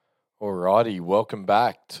Alrighty, welcome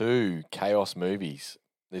back to Chaos Movies.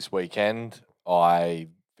 This weekend, I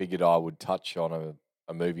figured I would touch on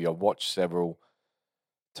a movie I've watched several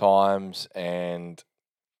times, and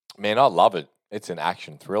man, I love it. It's an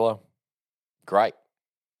action thriller. Great.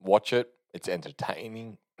 Watch it. It's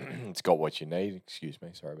entertaining. It's got what you need. Excuse me.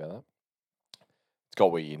 Sorry about that. It's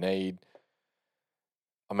got what you need.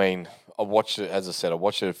 I mean, I watched it, as I said, I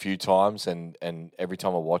watched it a few times, and every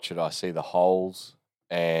time I watch it, I see the holes,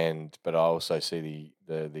 but I also see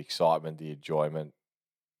the excitement, the enjoyment.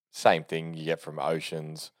 Same thing you get from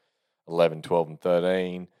Oceans 11, 12, and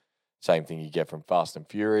 13. Same thing you get from Fast and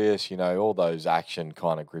Furious, all those action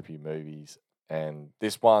kind of grippy movies. And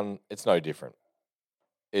this one, it's no different.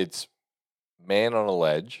 It's Man on a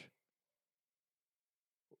Ledge,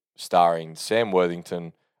 starring Sam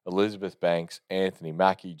Worthington, Elizabeth Banks, Anthony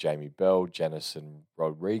Mackie, Jamie Bell, Jennison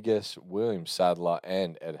Rodriguez, William Sadler,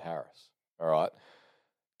 and Ed Harris. All right.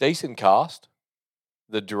 Decent cast.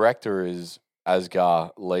 The director is Asghar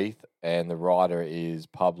Leith, and the writer is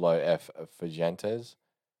Pablo F. Fagentes.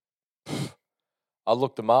 I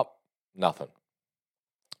looked them up. Nothing.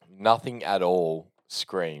 Nothing at all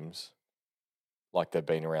screams like they've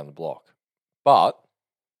been around the block. But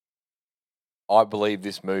I believe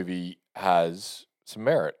this movie has some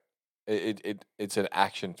merit. It's an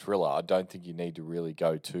action thriller. I don't think you need to really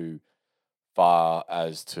go too far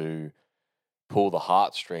as to pull the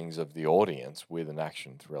heartstrings of the audience with an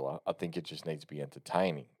action thriller. I think it just needs to be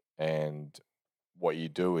entertaining. And what you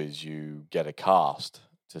do is you get a cast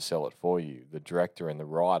to sell it for you. The director and the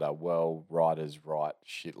writer, well, writers write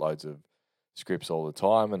shitloads of scripts all the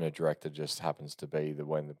time, and a director just happens to be the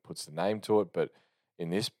one that puts the name to it. But in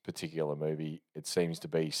this particular movie, it seems to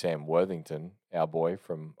be Sam Worthington, our boy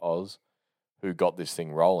from Oz, who got this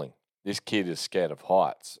thing rolling. This kid is scared of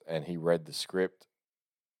heights, and he read the script.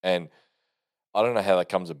 And I don't know how that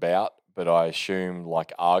comes about, but I assume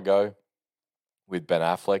like Argo with Ben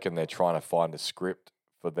Affleck, and they're trying to find a script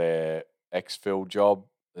for their exfil job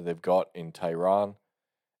that they've got in Tehran,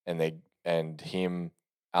 and him,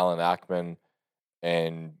 Alan Ackman,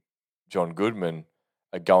 and John Goodman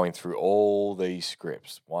are going through all these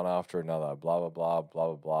scripts one after another, blah blah blah blah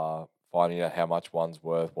blah blah, finding out how much one's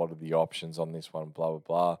worth, what are the options on this one, blah blah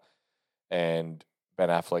blah, and Ben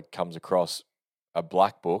Affleck comes across a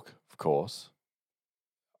black book, of course,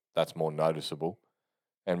 that's more noticeable,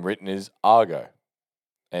 and written is Argo.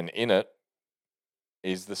 And in it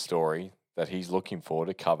is the story that he's looking for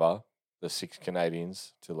to cover the 6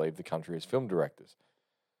 Canadians to leave the country as film directors.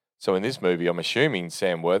 So in this movie, I'm assuming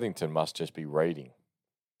Sam Worthington must just be reading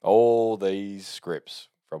all these scripts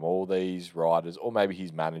from all these writers, or maybe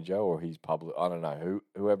his manager or his public, I don't know,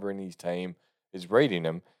 whoever in his team is reading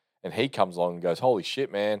them. And he comes along and goes, holy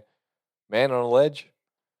shit, man on a ledge,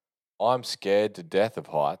 I'm scared to death of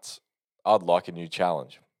heights. I'd like a new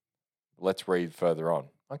challenge. Let's read further on.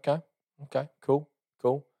 Okay, cool.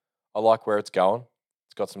 I like where it's going.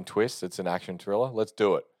 It's got some twists. It's an action thriller. Let's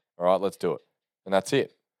do it. All right, let's do it. And that's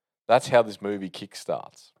it. That's how this movie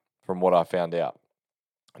kickstarts, from what I found out.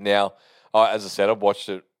 Now, as I said, I've watched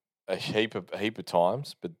it a heap of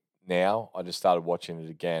times, but now I just started watching it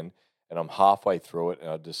again, and I'm halfway through it, and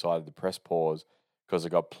I decided to press pause because I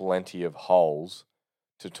got plenty of holes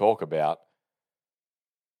to talk about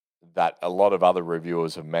that a lot of other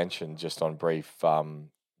reviewers have mentioned just on brief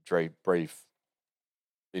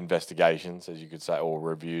investigations, as you could say, or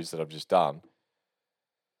reviews that I've just done.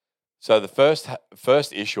 So the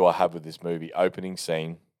first issue I have with this movie, opening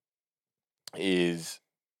scene, is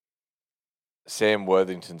Sam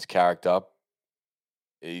Worthington's character.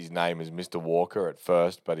 His name is Mr. Walker at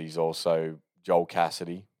first, but he's also Joel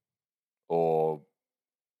Cassidy, or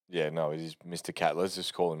he's Mr. Cat. Let's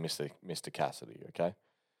just call him Mr. Cassidy, okay?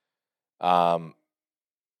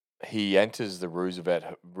 He enters the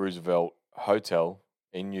Roosevelt Hotel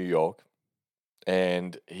in New York,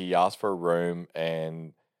 and he asks for a room,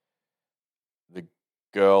 and the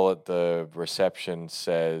girl at the reception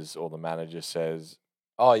says, or the manager says,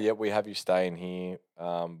 "Oh yeah, we have you staying here.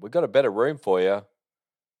 We've got a better room for you."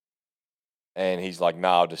 And he's like, "No,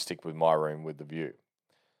 I'll just stick with my room with the view."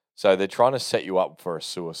 So they're trying to set you up for a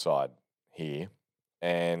suicide here,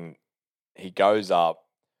 and he goes up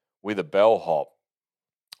with a bellhop,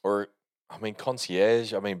 or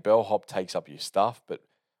concierge. Bellhop takes up your stuff, but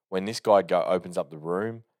when this guy opens up the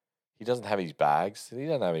room, he doesn't have his bags. He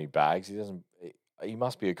doesn't have any bags. He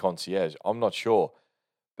must be a concierge. I'm not sure,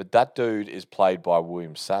 but that dude is played by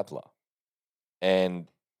William Sadler,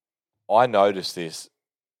 and I noticed this.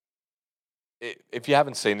 If you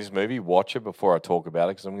haven't seen this movie, watch it before I talk about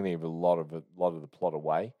it, because I'm going to give a lot of the plot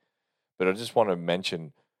away. But I just want to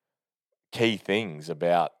mention key things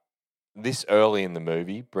about this early in the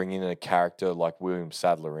movie, bringing in a character like William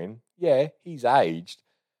Sadler in, yeah, he's aged,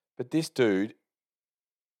 but this dude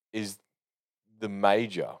is the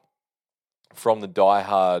Major from the Die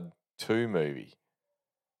Hard 2 movie.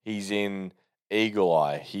 He's in Eagle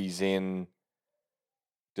Eye. He's in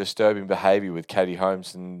Disturbing Behavior with Katie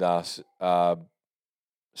Holmes and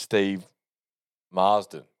Steve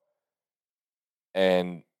Marsden.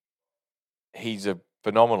 And he's a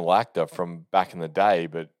phenomenal actor from back in the day,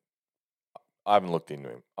 but I haven't looked into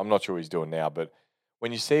him. I'm not sure what he's doing now, but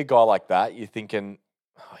when you see a guy like that, you're thinking,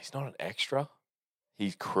 oh, he's not an extra.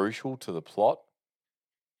 He's crucial to the plot.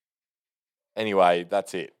 Anyway,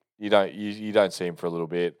 that's it. You don't see him for a little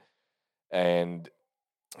bit, and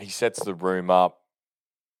he sets the room up.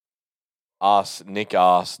 Nick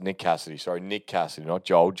Cassidy. Sorry, Nick Cassidy, not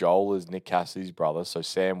Joel. Joel is Nick Cassidy's brother. So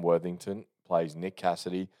Sam Worthington plays Nick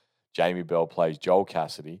Cassidy. Jamie Bell plays Joel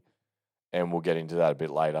Cassidy, and we'll get into that a bit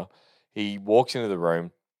later. He walks into the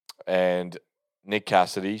room, and Nick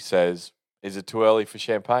Cassidy says, "Is it too early for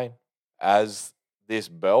champagne?" As this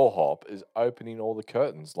bellhop is opening all the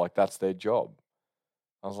curtains, like that's their job.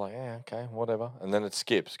 I was like, "Yeah, okay, whatever." And then it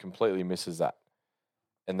skips, completely misses that,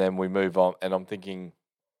 and then we move on. And I'm thinking,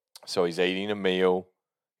 so he's eating a meal,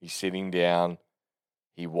 he's sitting down,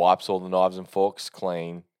 he wipes all the knives and forks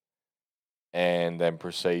clean, and then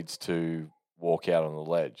proceeds to walk out on the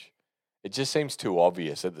ledge. It just seems too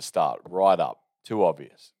obvious at the start, right up, too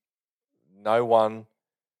obvious. No one,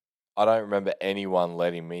 I don't remember anyone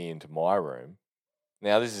letting me into my room.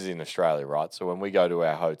 Now this is in Australia, right? So when we go to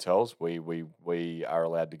our hotels, we are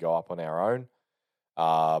allowed to go up on our own.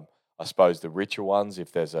 Um, I suppose the richer ones,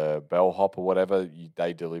 if there's a bellhop or whatever,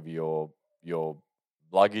 they deliver your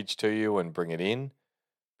luggage to you and bring it in.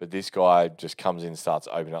 But this guy just comes in and starts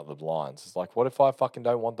opening up the blinds. It's like, what if I fucking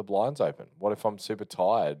don't want the blinds open? What if I'm super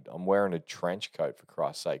tired? I'm wearing a trench coat, for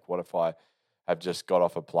Christ's sake. What if I have just got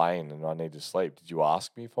off a plane and I need to sleep? Did you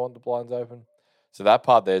ask me if I want the blinds open? So that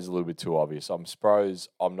part there is a little bit too obvious. I'm suppose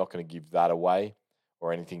I'm not going to give that away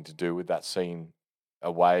or anything to do with that scene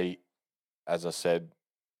away. As I said,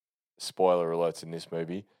 spoiler alerts in this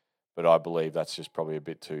movie, but I believe that's just probably a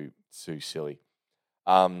bit too silly.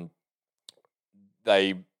 Um,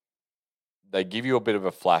 they they give you a bit of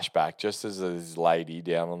a flashback just as this lady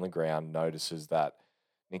down on the ground notices that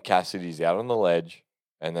Nick Cassidy's out on the ledge,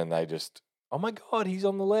 and then they just, oh my god, he's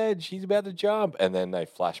on the ledge, he's about to jump, and then they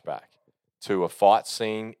flash back to a fight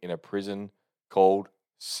scene in a prison called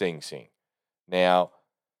Sing Sing. Now,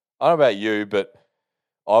 I don't know about you, but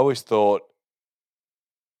I always thought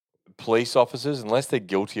police officers, unless they're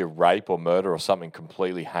guilty of rape or murder or something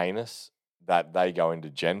completely heinous, that they go into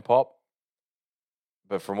Gen Pop.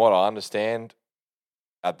 But from what I understand,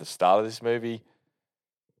 at the start of this movie,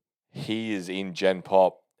 he is in Gen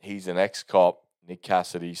Pop. He's an ex-cop, Nick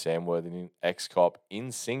Cassidy, Sam Worthington, ex-cop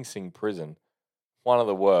in Sing Sing prison, one of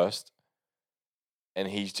the worst, and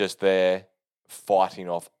he's just there fighting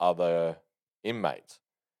off other inmates.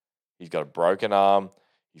 He's got a broken arm,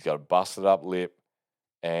 he's got a busted up lip,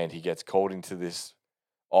 and he gets called into this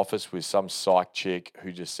office with some psych chick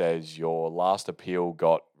who just says, your last appeal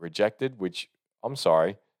got rejected, which, I'm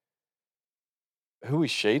sorry, who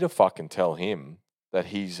is she to fucking tell him that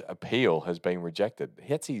his appeal has been rejected?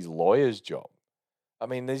 That's his lawyer's job. I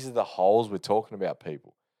mean, these are the holes we're talking about,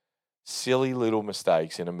 people. Silly little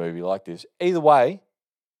mistakes in a movie like this. Either way,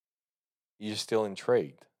 you're still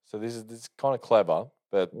intrigued. So this is kind of clever,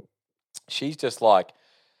 but she's just like,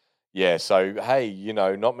 yeah, so hey,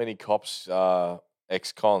 not many cops,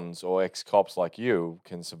 ex-cons or ex-cops like you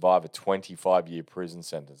can survive a 25-year prison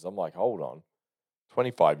sentence. I'm like, hold on,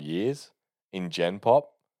 25 years in Gen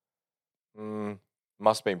Pop?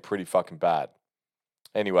 Must have been pretty fucking bad.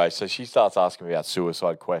 Anyway, so she starts asking me about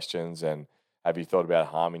suicide questions and have you thought about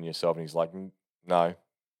harming yourself? And he's like, no,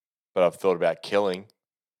 but I've thought about killing.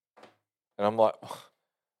 And I'm like,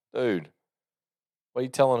 dude, what are you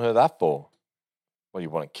telling her that for? What, you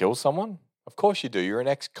want to kill someone? Of course you do. You're an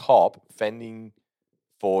ex-cop fending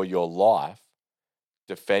for your life,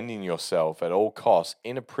 defending yourself at all costs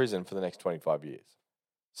in a prison for the next 25 years.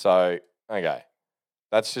 So, okay.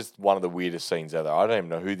 That's just one of the weirdest scenes ever. I don't even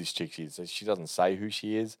know who this chick is. She doesn't say who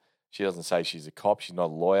she is. She doesn't say she's a cop. She's not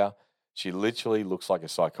a lawyer. She literally looks like a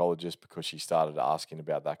psychologist because she started asking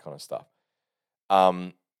about that kind of stuff.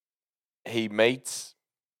 He meets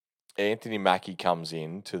Anthony Mackie comes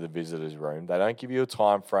in to the visitor's room. They don't give you a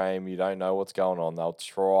time frame. You don't know what's going on. They'll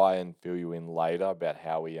try and fill you in later about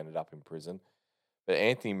how he ended up in prison. But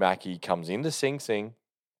Anthony Mackie comes into Sing Sing,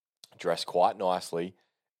 dressed quite nicely,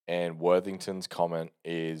 and Worthington's comment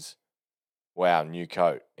is, wow, new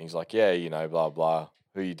coat. And he's like, yeah, blah, blah.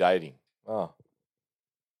 Who are you dating? Oh,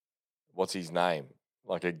 what's his name?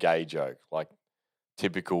 Like a gay joke, like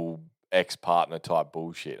typical ex-partner type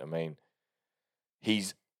bullshit. I mean,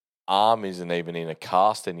 his arm isn't even in a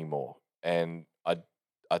cast anymore. And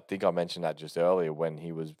I think I mentioned that just earlier when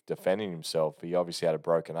he was defending himself. He obviously had a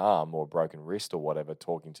broken arm or a broken wrist or whatever,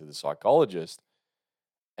 talking to the psychologist.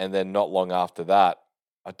 And then not long after that,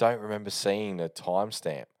 I don't remember seeing a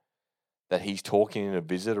timestamp that he's talking in a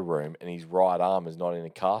visitor room and his right arm is not in a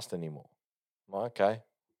cast anymore. I'm like, okay.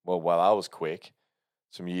 Well, that was quick.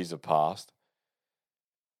 Some years have passed.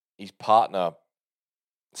 His partner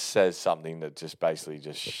says something that just basically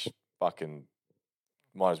fucking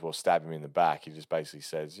might as well stab him in the back. He just basically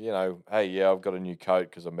says, hey, yeah, I've got a new coat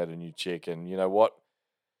because I met a new chick, and you know what?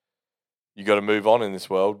 You got to move on in this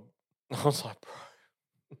world. I was like,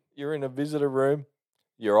 bro, you're in a visitor room,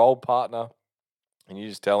 your old partner, and you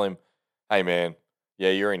just tell him, hey, man, yeah,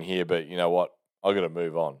 you're in here, but you know what? I got to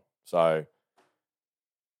move on. So,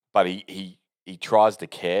 but he tries to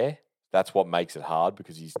care. That's what makes it hard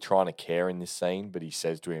because he's trying to care in this scene, but he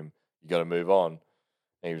says to him, you got to move on.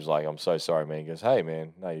 And he was like, I'm so sorry, man. He goes, hey,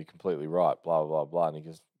 man, no, you're completely right, blah, blah, blah. And he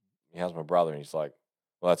goes, how's my brother? And he's like,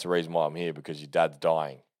 well, that's the reason why I'm here because your dad's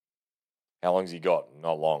dying. How long's he got?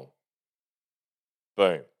 Not long.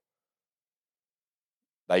 Boom.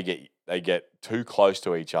 They get too close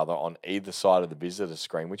to each other on either side of the visitor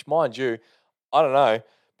screen, which, mind you, I don't know,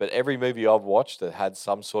 but every movie I've watched that had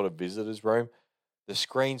some sort of visitor's room, the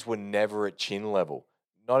screens were never at chin level.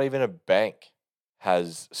 Not even a bank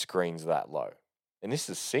has screens that low. And this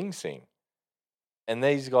is Sing Sing. And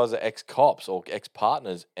these guys are ex-cops or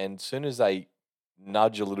ex-partners, and as soon as they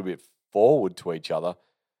nudge a little bit forward to each other,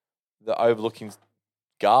 the overlooking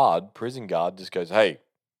prison guard, just goes, hey.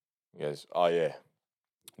 He goes, oh, yeah.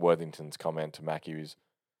 Worthington's comment to Mackie is,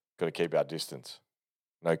 got to keep our distance.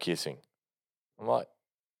 No kissing. I'm like,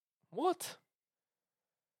 what?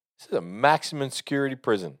 This is a maximum security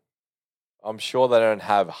prison. I'm sure they don't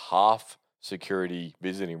have half security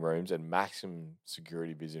visiting rooms and maximum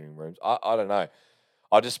security visiting rooms. I don't know.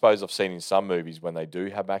 I just suppose I've seen in some movies when they do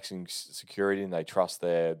have maximum security and they trust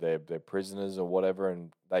their prisoners or whatever,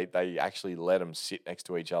 and they actually let them sit next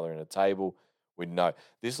to each other in a table with no.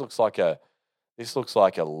 This looks like a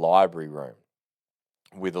library room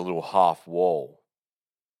with a little half wall.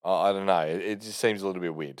 I don't know. It just seems a little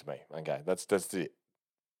bit weird to me. Okay, that's it.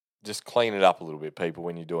 Just clean it up a little bit, people,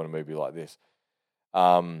 when you're doing a movie like this.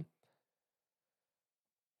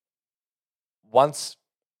 Once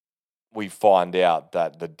we find out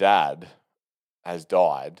that the dad has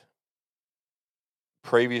died,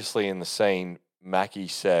 previously in the scene, Mackie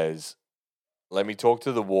says, let me talk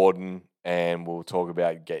to the warden and we'll talk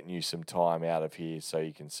about getting you some time out of here so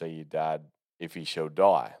you can see your dad if he shall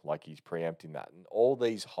die. Like he's preempting that. And all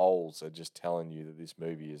these holes are just telling you that this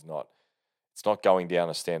movie is not, it's not going down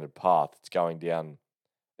a standard path.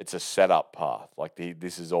 It's a setup path. Like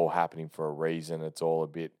this is all happening for a reason. It's all a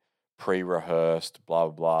bit pre-rehearsed, blah,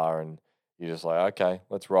 blah, blah. And you're just like, okay,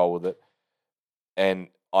 let's roll with it. And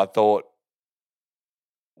I thought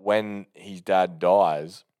when his dad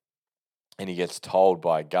dies and he gets told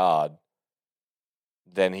by a guard,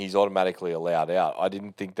 then he's automatically allowed out. I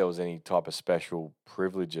didn't think there was any type of special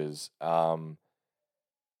privileges,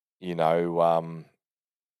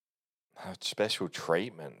 special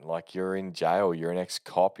treatment. Like you're in jail, you're an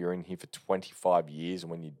ex-cop, you're in here for 25 years, and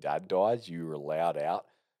when your dad dies, you're allowed out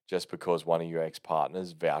just because one of your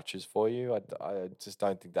ex-partners vouches for you. I just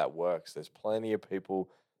don't think that works. There's plenty of people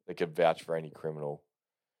that could vouch for any criminal,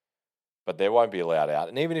 but they won't be allowed out.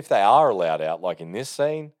 And even if they are allowed out, like in this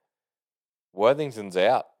scene, Worthington's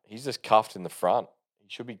out. He's just cuffed in the front. He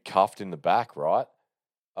should be cuffed in the back, right?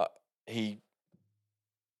 Uh, he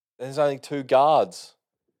There's only two guards,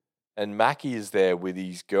 and Mackie is there with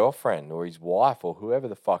his girlfriend or his wife or whoever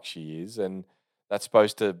the fuck she is, and that's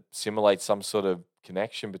supposed to simulate some sort of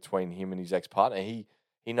connection between him and his ex partner. He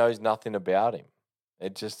knows nothing about him.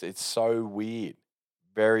 It's so weird,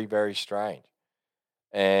 very very strange.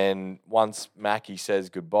 And once Mackie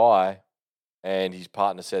says goodbye, and his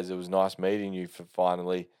partner says it was nice meeting you for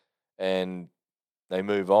finally, and they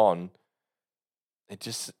move on. It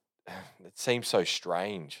seems so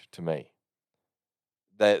strange to me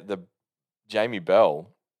that the Jamie Bell,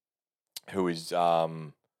 who is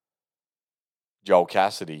Joel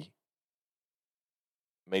Cassidy,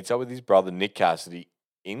 meets up with his brother Nick Cassidy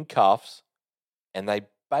in cuffs, and they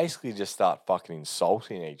basically just start fucking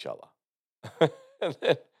insulting each other. and,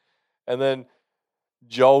 then, and then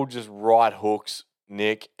Joel just right hooks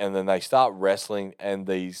Nick, and then they start wrestling, and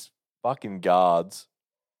these fucking guards,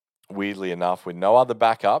 weirdly enough, with no other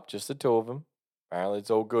backup, just the two of them. Apparently, it's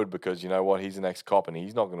all good because you know what? He's an ex-cop and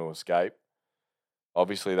he's not going to escape.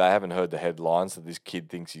 Obviously, they haven't heard the headlines that this kid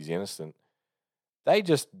thinks he's innocent. They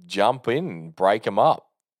just jump in and break him up.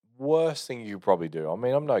 Worst thing you could probably do. I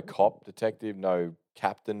mean, I'm no cop, detective, no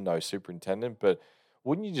captain, no superintendent, but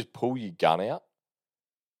wouldn't you just pull your gun out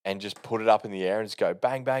and just put it up in the air and just go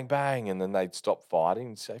bang, bang, bang, and then they'd stop fighting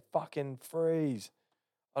and say, fucking freeze.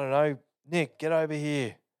 I don't know, Nick, get over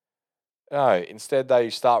here. No, instead they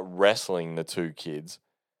start wrestling the two kids.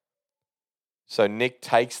 So Nick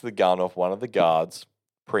takes the gun off one of the guards,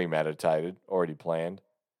 premeditated, already planned,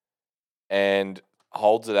 and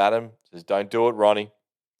holds it at him, says, don't do it, Ronnie.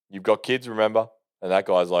 You've got kids, remember? And that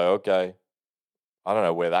guy's like, okay. I don't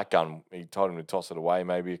know where that gun, he told him to toss it away,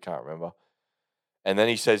 maybe, I can't remember. And then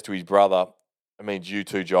he says to his brother, it means you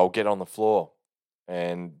too, Joel, get on the floor.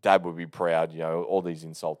 And Dad would be proud, all these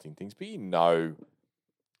insulting things. But you know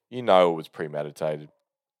it was premeditated.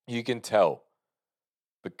 You can tell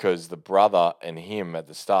because the brother and him at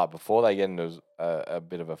the start, before they get into a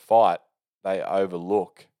bit of a fight, they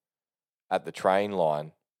overlook at the train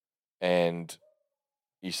line and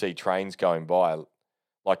you see trains going by.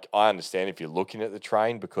 Like, I understand if you're looking at the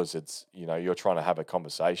train because it's, you're trying to have a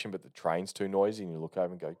conversation, but the train's too noisy and you look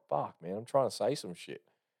over and go, fuck, man, I'm trying to say some shit.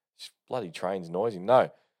 This bloody train's noisy.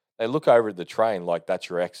 No, they look over at the train like that's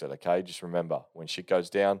your exit, okay? Just remember, when shit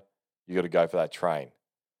goes down, you got to go for that train.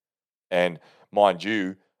 And mind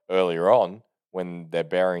you, earlier on, when they're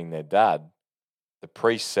burying their dad, the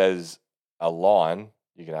priest says a line,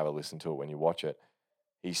 you can have a listen to it when you watch it.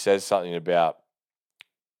 He says something about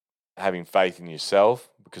having faith in yourself,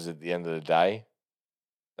 because at the end of the day,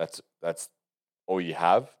 that's all you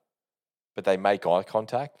have. But they make eye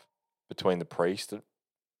contact between the priest and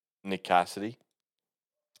Nick Cassidy.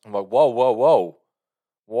 I'm like, whoa, whoa, whoa.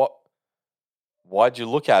 What? Why'd you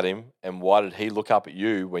look at him and why did he look up at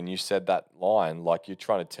you when you said that line? Like, you're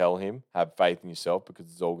trying to tell him, have faith in yourself because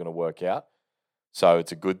it's all going to work out. So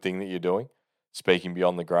it's a good thing that you're doing, speaking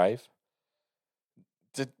beyond the grave.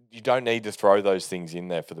 You don't need to throw those things in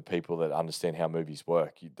there for the people that understand how movies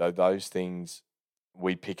work. Those things,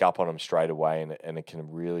 we pick up on them straight away, and it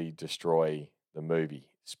can really destroy the movie,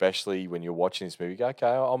 especially when you're watching this movie. You go, okay,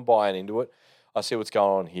 I'm buying into it. I see what's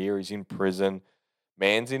going on here. He's in prison.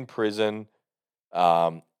 Man's in prison.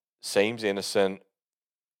 Seems innocent.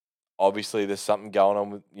 Obviously, there's something going on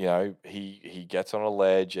with, he gets on a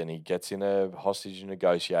ledge and he gets in a hostage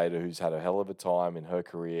negotiator who's had a hell of a time in her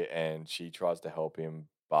career, and she tries to help him,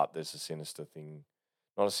 but there's a sinister thing.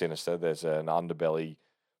 Not a sinister, there's an underbelly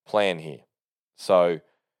plan here. So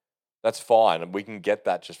that's fine. And we can get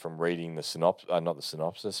that just from reading the synopsis, not the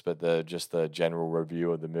synopsis, but just the general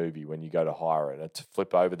review of the movie when you go to hire it. And to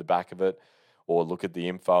flip over the back of it or look at the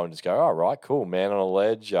info and just go, all right, cool, man on a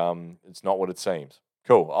ledge. It's not what it seems.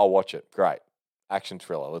 Cool, I'll watch it. Great. Action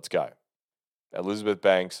thriller, let's go. Elizabeth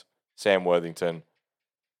Banks, Sam Worthington,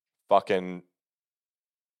 fucking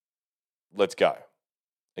let's go.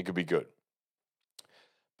 It could be good.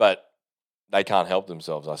 But they can't help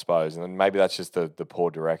themselves, I suppose. And maybe that's just the poor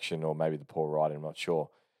direction or maybe the poor writing, I'm not sure.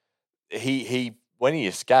 He when he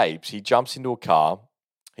escapes, he jumps into a car,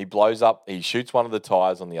 he blows up, he shoots one of the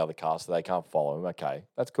tires on the other car so they can't follow him. Okay,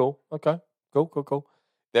 that's cool. Okay, cool.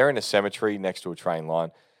 They're in a cemetery next to a train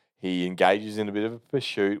line. He engages in a bit of a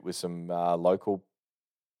pursuit with some local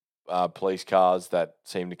police cars that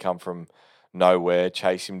seem to come from nowhere,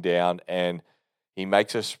 chase him down, and he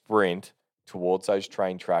makes a sprint towards those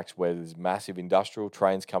train tracks where there's massive industrial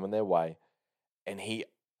trains coming their way. And he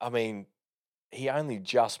only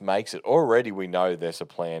just makes it. Already we know there's a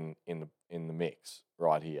plan in the mix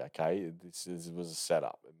right here, okay? This was a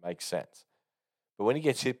setup. It makes sense. But when he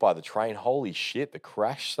gets hit by the train, holy shit, the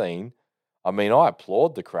crash scene. I mean, I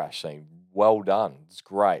applaud the crash scene. Well done. It's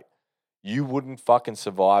great. You wouldn't fucking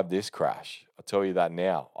survive this crash. I'll tell you that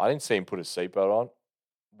now. I didn't see him put a seatbelt on.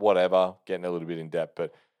 Whatever, getting a little bit in depth,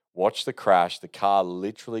 but watch the crash. The car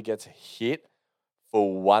literally gets hit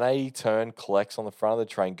for 180 turn, collects on the front of the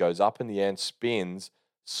train, goes up in the air and spins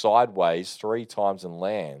sideways 3 times and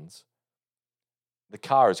lands. The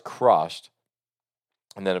car is crushed.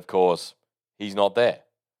 And then, of course, he's not there.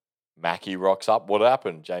 Mackie rocks up. What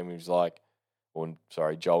happened? Jamie's like,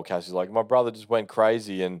 Joel Cassie's like, my brother just went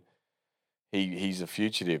crazy and he's a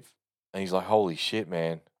fugitive. And he's like, holy shit,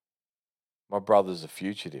 man. My brother's a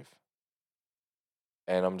fugitive.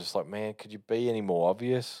 And I'm just like, man, could you be any more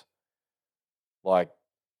obvious? Like,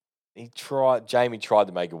 Jamie tried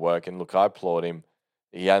to make it work. And look, I applaud him.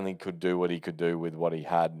 He only could do what he could do with what he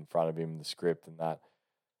had in front of him, the script and that.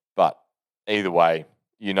 But either way,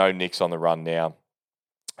 Nick's on the run now.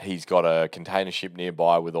 He's got a container ship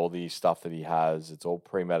nearby with all the stuff that he has. It's all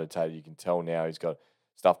premeditated. You can tell now he's got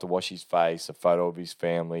stuff to wash his face, a photo of his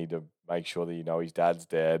family to make sure that his dad's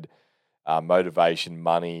dead, motivation,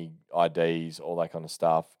 money, IDs, all that kind of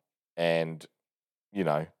stuff. And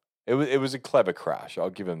it was a clever crash. I'll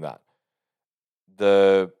give him that.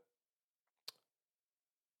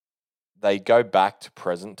 They go back to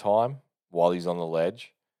present time while he's on the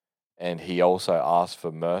ledge, and he also asks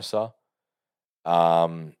for Mercer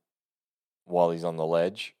while he's on the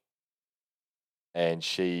ledge. And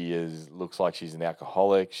she looks like she's an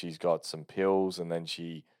alcoholic. She's got some pills, and then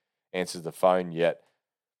she answers the phone. Yet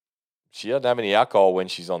she doesn't have any alcohol when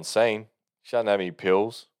she's on scene. She doesn't have any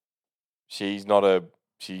pills. She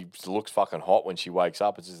looks fucking hot when she wakes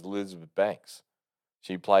up. It's just Elizabeth Banks.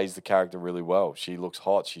 She plays the character really well. She looks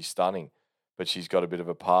hot. She's stunning, but she's got a bit of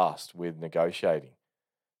a past with negotiating.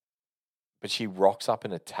 But she rocks up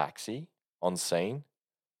in a taxi on scene.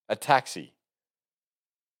 A taxi.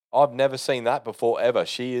 I've never seen that before ever.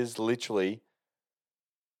 She is literally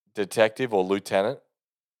detective or lieutenant,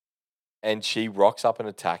 and she rocks up in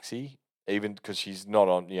a taxi, even because she's not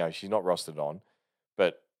on, she's not rostered on.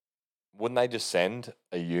 But wouldn't they just send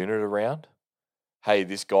a unit around? Hey,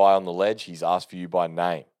 this guy on the ledge, he's asked for you by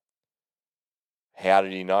name. How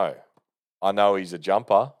did he know? I know he's a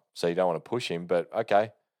jumper, so you don't want to push him, but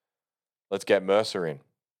okay, let's get Mercer in.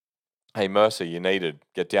 Hey, Mercer, you're needed.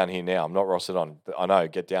 Get down here now. I'm not rostered on. I know,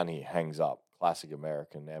 get down here. Hangs up. Classic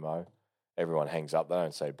American MO. Everyone hangs up. They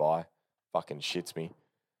don't say bye. Fucking shits me.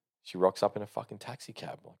 She rocks up in a fucking taxi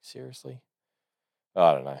cab. Like, seriously?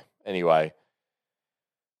 I don't know. Anyway,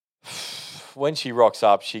 when she rocks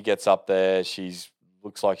up, she gets up there.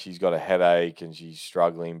 Looks like she's got a headache and she's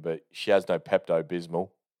struggling, but she has no Pepto-Bismol.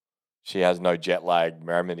 She has no jet lag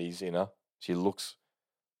remedies in her. She looks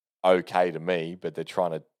okay to me, but they're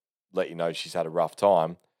trying to let you know she's had a rough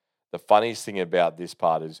time. The funniest thing about this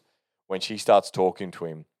part is when she starts talking to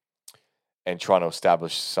him and trying to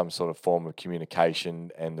establish some sort of form of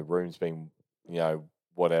communication, and the room's been,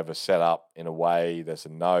 whatever, set up in a way. There's a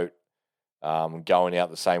note, going out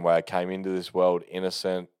the same way I came into this world,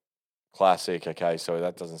 innocent, classic. Okay, so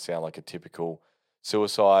that doesn't sound like a typical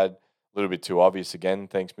suicide. A little bit too obvious again,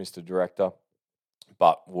 thanks, Mr. Director,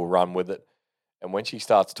 but we'll run with it. And when she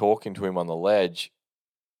starts talking to him on the ledge,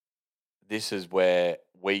 this is where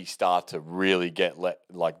we start to really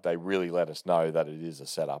they really let us know that it is a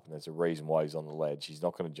setup, and there's a reason why he's on the ledge. He's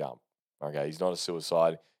not going to jump. Okay, he's not a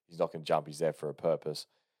suicide. He's not going to jump. He's there for a purpose.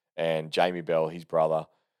 And Jamie Bell, his brother,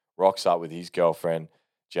 rocks up with his girlfriend,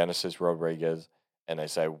 Genesis Rodriguez, and they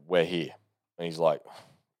say, "We're here." And he's like,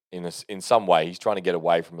 in some way, he's trying to get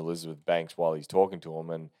away from Elizabeth Banks while he's talking to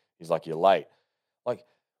him, and he's like, "You're late." Like,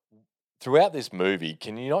 throughout this movie,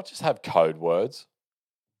 can you not just have code words?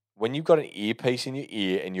 When you've got an earpiece in your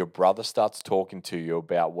ear and your brother starts talking to you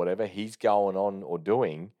about whatever he's going on or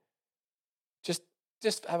doing,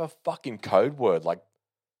 just have a fucking code word like,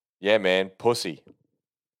 "Yeah, man, pussy,"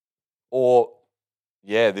 or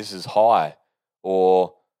 "Yeah, this is high,"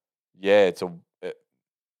 or "Yeah, it's a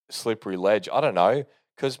slippery ledge." I don't know,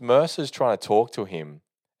 because Mercer's trying to talk to him,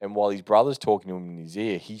 and while his brother's talking to him in his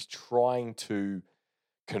ear, he's trying to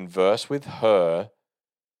converse with her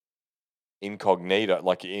incognito,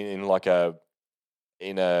 like in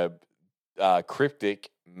a cryptic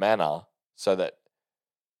manner, so that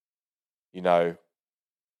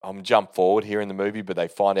I'm jump forward here in the movie, but they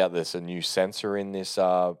find out there's a new sensor in this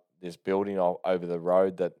building over the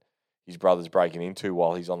road that his brother's breaking into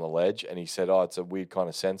while he's on the ledge, and he said, "Oh, it's a weird kind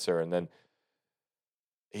of sensor," and then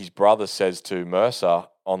his brother says to Mercer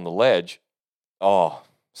on the ledge, "Oh,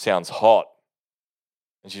 sounds hot,"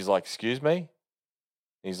 and she's like, "Excuse me?" And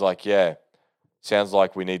he's like, "Yeah. Sounds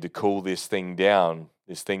like we need to cool this thing down,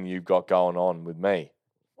 this thing you've got going on with me."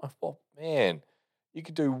 I thought, man, you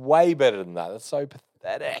could do way better than that. That's so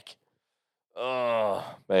pathetic. Ugh.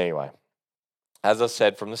 But anyway, as I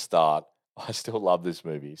said from the start, I still love this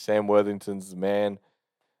movie. Sam Worthington's the man.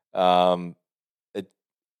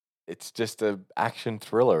 It's just an action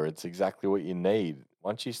thriller. It's exactly what you need.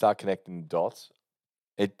 Once you start connecting the dots,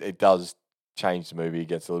 it does change the movie. It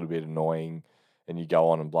gets a little bit annoying, and you go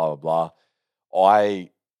on and blah blah blah. I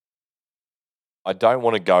don't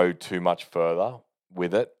want to go too much further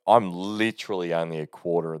with it. I'm literally only a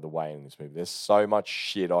quarter of the way in this movie. There's so much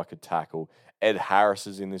shit I could tackle. Ed Harris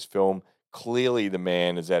is in this film. Clearly, the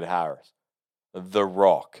man is Ed Harris. The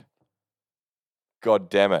Rock. God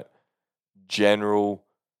damn it. General,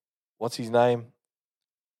 what's his name?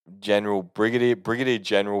 Brigadier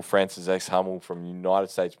General Francis X. Hummel from United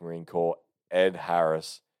States Marine Corps. Ed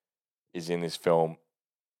Harris is in this film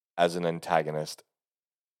as an antagonist,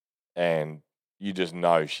 and you just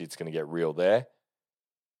know shit's going to get real there.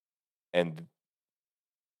 And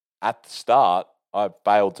at the start, I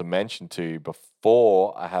failed to mention to you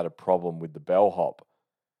before I had a problem with the bellhop.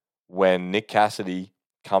 When Nick Cassidy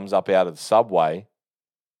comes up out of the subway,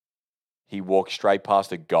 he walks straight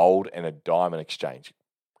past a gold and a diamond exchange.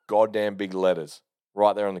 Goddamn big letters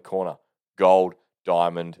right there in the corner. Gold,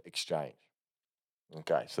 diamond exchange.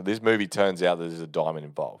 Okay, so this movie turns out that there's a diamond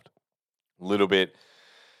involved. A little bit,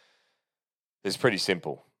 it's pretty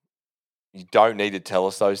simple. You don't need to tell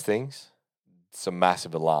us those things. It's a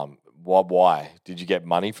massive alarm. Why? Did you get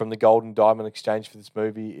money from the gold and diamond exchange for this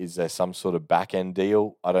movie? Is there some sort of back end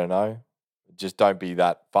deal? I don't know. Just don't be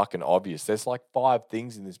that fucking obvious. There's like 5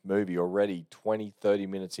 things in this movie already 20, 30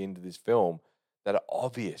 minutes into this film that are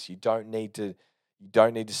obvious. You don't need to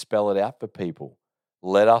spell it out for people.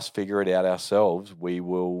 Let us figure it out ourselves.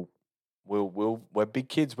 We're big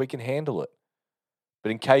kids, we can handle it.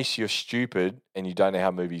 But in case you're stupid and you don't know how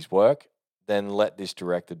movies work, then let this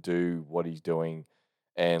director do what he's doing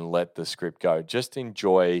and let the script go. Just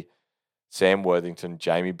enjoy Sam Worthington,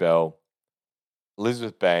 Jamie Bell,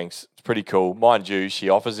 Elizabeth Banks. It's pretty cool. Mind you, she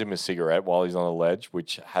offers him a cigarette while he's on the ledge,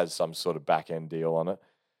 which has some sort of back end deal on it.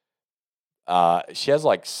 She has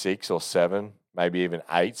like 6 or 7, maybe even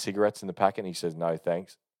 8 cigarettes in the packet, and he says, no,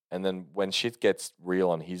 thanks. And then when shit gets real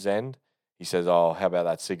on his end, he says, oh, how about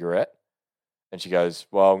that cigarette? And she goes,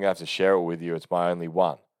 well, I'm going to have to share it with you. It's my only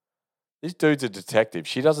one. This dude's a detective.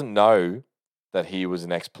 She doesn't know that he was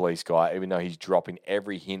an ex-police guy, even though he's dropping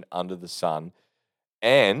every hint under the sun.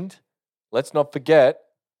 And let's not forget,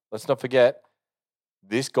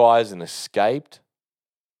 this guy is an escaped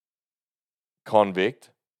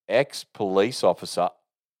convict, ex-police officer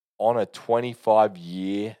on a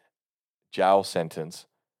 25-year jail sentence,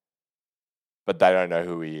 but they don't know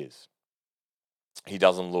who he is. He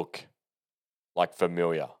doesn't look like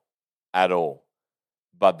familiar at all,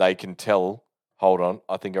 but they can tell. Hold on,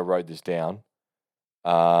 I think I wrote this down.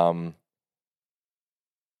 I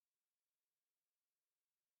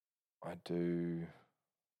do.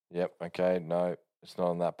 Yep. Okay. No, it's not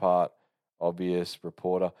on that part. Obvious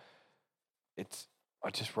reporter. I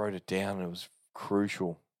just wrote it down. It was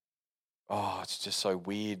crucial. Oh, it's just so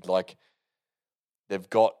weird. Like they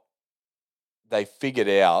figured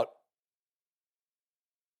out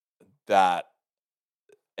that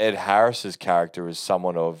Ed Harris's character is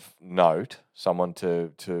someone of note, someone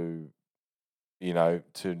to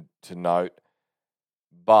note,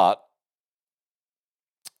 but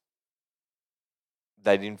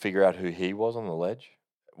they didn't figure out who he was on the ledge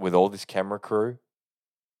with all this camera crew,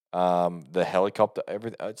 the helicopter,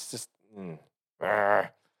 everything. It's just, but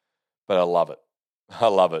I love it. I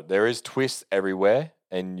love it. There is twists everywhere,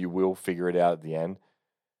 and you will figure it out at the end.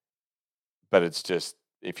 But it's just,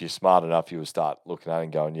 if you're smart enough, you will start looking at it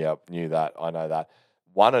and going, "Yep, knew that. I know that."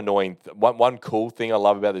 One cool thing I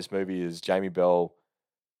love about this movie is Jamie Bell.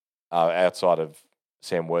 Outside of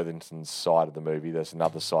Sam Worthington's side of the movie, there's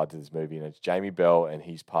another side to this movie, and it's Jamie Bell and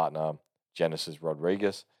his partner Genesis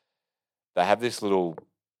Rodriguez. They have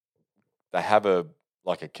a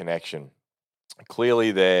connection.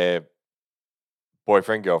 Clearly, they're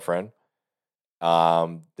boyfriend girlfriend.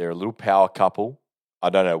 They're a little power couple. I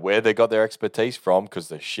don't know where they got their expertise from, because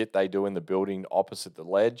the shit they do in the building opposite the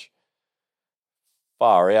ledge,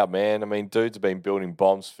 far out, man. I mean, dudes have been building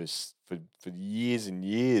bombs for years and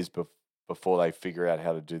years before they figure out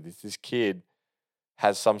how to do this. This kid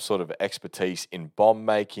has some sort of expertise in bomb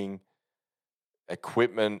making,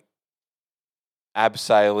 equipment,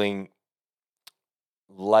 abseiling,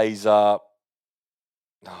 laser,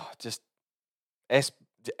 just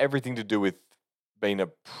everything to do with being a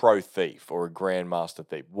pro thief or a grandmaster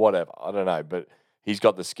thief, whatever. I don't know, but he's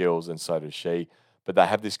got the skills, and so does she. But they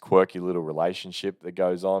have this quirky little relationship that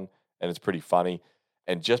goes on, and it's pretty funny.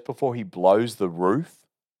 And just before he blows the roof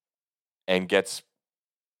and gets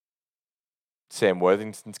Sam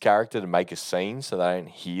Worthington's character to make a scene so they don't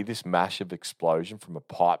hear this massive explosion from a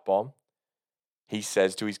pipe bomb, he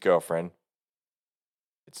says to his girlfriend,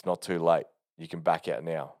 "It's not too late. You can back out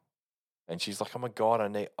now." And she's like, "Oh my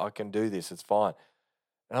God, I can do this. It's fine."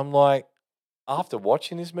 And I'm like, after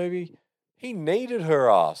watching this movie, he needed her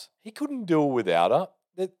ass. He couldn't do it without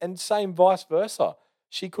her. And same vice versa.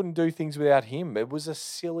 She couldn't do things without him. It was a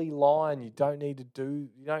silly line. You don't need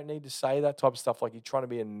to say that type of stuff, like you're trying to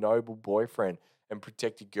be a noble boyfriend and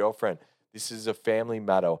protect your girlfriend. This is a family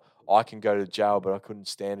matter. I can go to jail, but I couldn't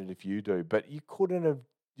stand it if you do. But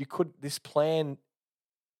this plan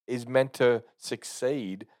is meant to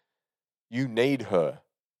succeed. You need her.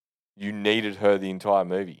 You needed her the entire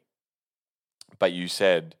movie. But you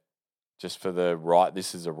said, just for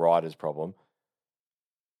this is a writer's problem.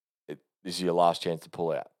 This is your last chance to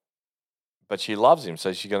pull out. But she loves him,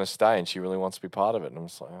 so she's going to stay, and she really wants to be part of it. And I'm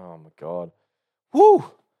just like, oh my God.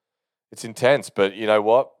 whoo, it's intense. But you know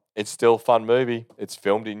what? It's still a fun movie. It's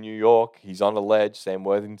filmed in New York. He's on a ledge. Sam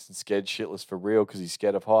Worthington's scared shitless for real because he's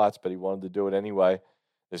scared of heights, but he wanted to do it anyway.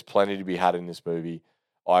 There's plenty to be had in this movie.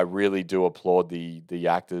 I really do applaud the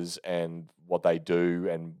actors and what they do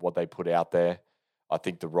and what they put out there. I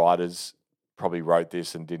think the writers probably wrote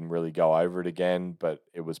this and didn't really go over it again, but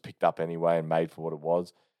it was picked up anyway and made for what it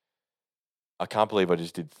was. I can't believe I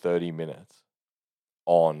just did 30 minutes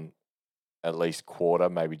on at least quarter,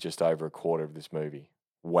 maybe just over a quarter of this movie.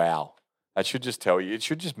 Wow. That should just tell you, it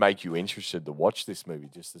should just make you interested to watch this movie,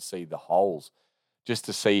 just to see the holes, just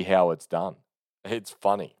to see how it's done. It's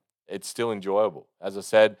funny. It's still enjoyable. As I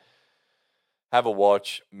said, have a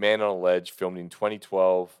watch. Man on a Ledge, filmed in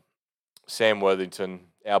 2012. Sam Worthington,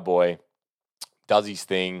 our boy, does his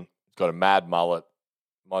thing. He's got a mad mullet.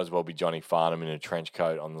 Might as well be Johnny Farnham in a trench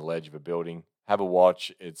coat on the ledge of a building. Have a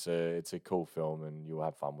watch. It's a cool film, and you'll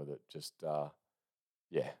have fun with it. Just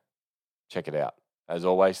yeah, check it out. As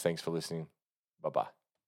always, thanks for listening. Bye bye.